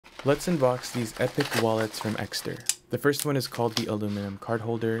Let's unbox these epic wallets from Ekster. The first one is called the aluminum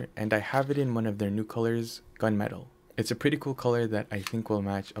cardholder, and I have it in one of their new colors, gunmetal. It's a pretty cool color that I think will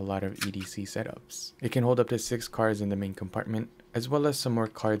match a lot of EDC setups. It can hold up to 6 cards in the main compartment, as well as some more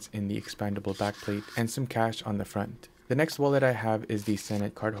cards in the expandable backplate and some cash on the front. The next wallet I have is the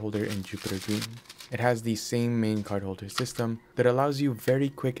Senate cardholder in Jupiter Green. It has the same main cardholder system that allows you very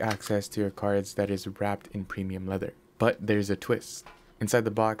quick access to your cards that is wrapped in premium leather. But there's a twist. Inside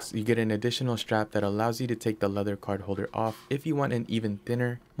the box, you get an additional strap that allows you to take the leather card holder off if you want an even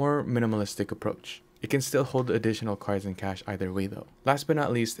thinner, more minimalistic approach. It can still hold additional cards and cash either way though. Last but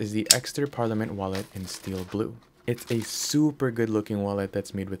not least is the Ekster Parliament wallet in steel blue. It's a super good looking wallet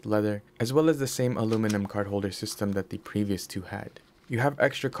that's made with leather, as well as the same aluminum card holder system that the previous two had. You have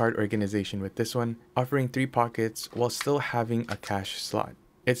extra card organization with this one, offering 3 pockets while still having a cash slot.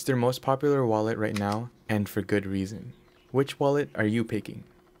 It's their most popular wallet right now, and for good reason. Which wallet are you picking?